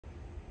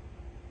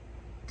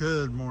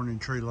Good morning,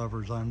 tree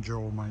lovers. I'm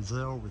Joel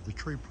Mizell with the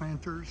Tree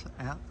Planters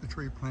at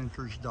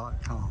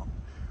thetreeplanters.com.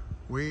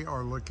 We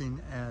are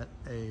looking at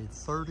a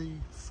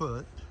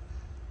 30-foot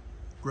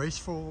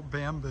graceful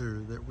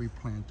bamboo that we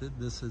planted.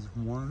 This is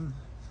one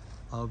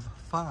of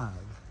 5,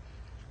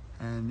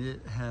 and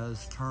it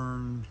has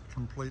turned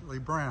completely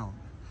brown.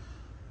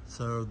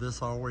 So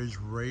this always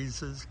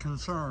raises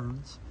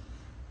concerns.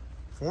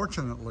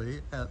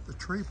 Fortunately, at the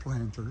Tree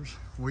Planters,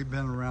 we've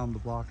been around the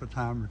block a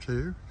time or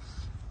two,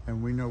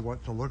 and we know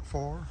what to look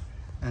for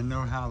and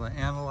know how to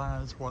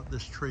analyze what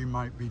this tree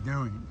might be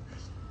doing.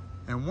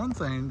 And one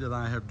thing that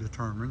I have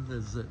determined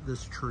is that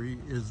this tree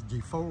is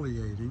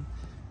defoliating.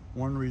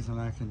 One reason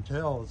I can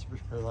tell is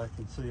because I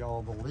can see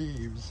all the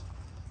leaves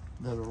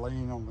that are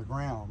laying on the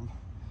ground.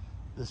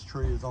 This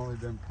tree has only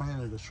been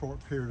planted a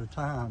short period of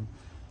time.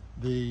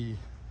 The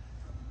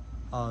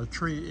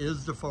tree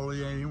is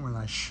defoliating. When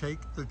I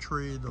shake the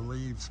tree, the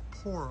leaves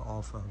pour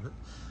off of it.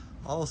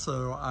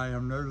 Also, I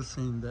am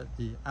noticing that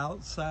the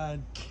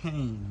outside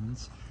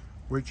canes,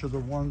 which are the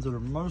ones that are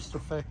most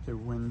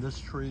effective when this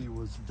tree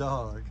was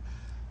dug,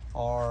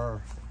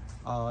 are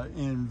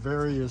in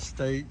various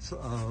states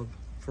of,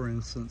 for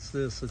instance,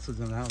 this is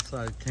an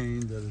outside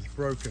cane that is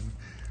broken.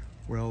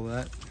 Well,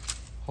 that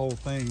whole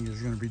thing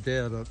is going to be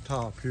dead up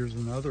top. Here's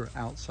another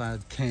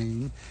outside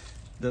cane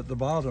that the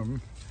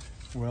bottom,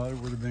 well, it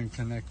would have been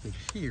connected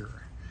here.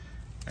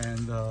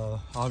 And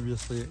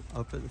obviously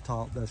up at the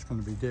top, that's going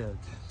to be dead.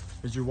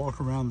 As you walk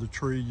around the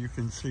tree, you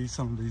can see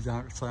some of these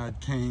outside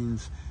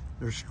canes.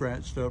 They're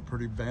scratched up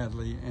pretty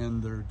badly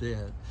and they're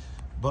dead.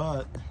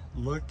 But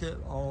look at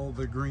all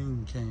the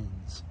green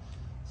canes.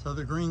 So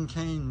the green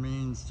cane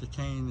means the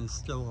cane is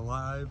still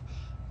alive.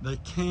 The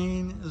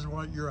cane is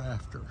what you're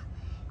after.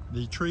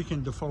 The tree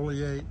can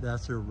defoliate,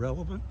 that's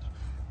irrelevant.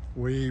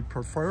 We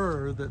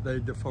prefer that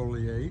they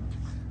defoliate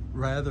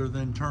rather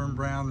than turn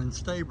brown and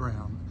stay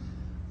brown.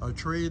 A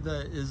tree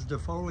that is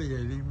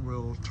defoliating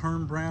will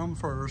turn brown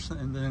first,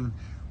 and then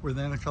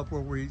within a couple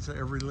of weeks,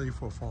 every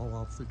leaf will fall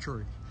off the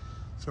tree.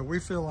 So we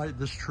feel like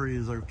this tree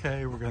is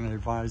okay. We're going to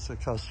advise the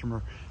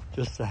customer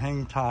just to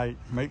hang tight,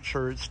 make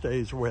sure it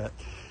stays wet.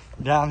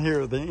 Down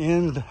here at the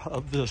end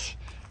of this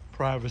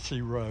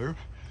privacy row,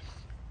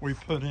 we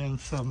put in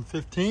some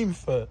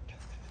 15-foot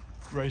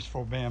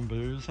graceful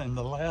bamboos, and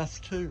the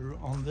last 2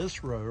 on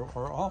this row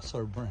are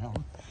also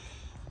brown.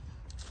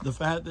 The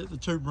fact that the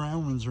 2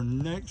 brown ones are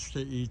next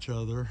to each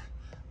other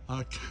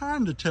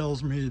kind of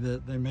tells me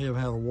that they may have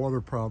had a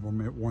water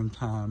problem at one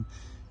time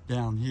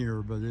down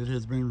here, but it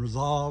has been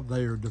resolved.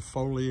 They are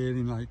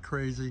defoliating like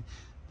crazy.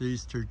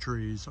 These 2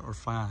 trees are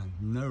fine,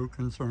 no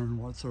concern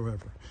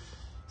whatsoever.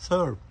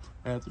 So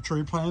at the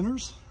Tree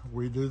Planters,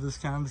 we do this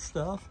kind of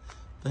stuff.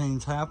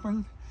 Things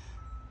happen.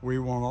 We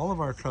want all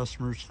of our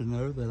customers to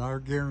know that our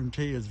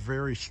guarantee is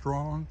very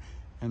strong,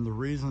 and the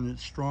reason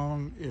it's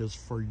strong is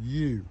for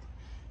you.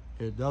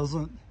 It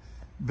doesn't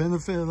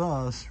benefit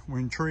us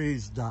when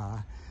trees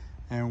die,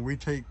 and we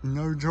take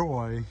no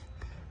joy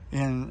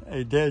in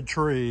a dead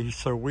tree,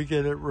 so we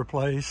get it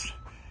replaced,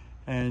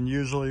 and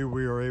usually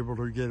we are able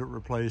to get it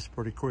replaced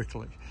pretty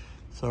quickly.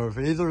 So if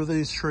either of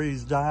these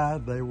trees die,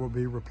 they will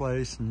be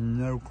replaced,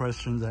 no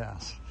questions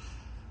asked.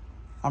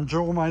 I'm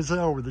Joel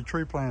Mizell with the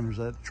Tree Planters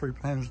at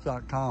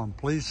thetreeplanters.com.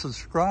 Please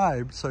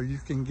subscribe so you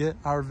can get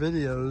our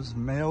videos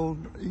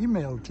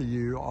emailed to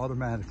you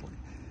automatically.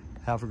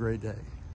 Have a great day.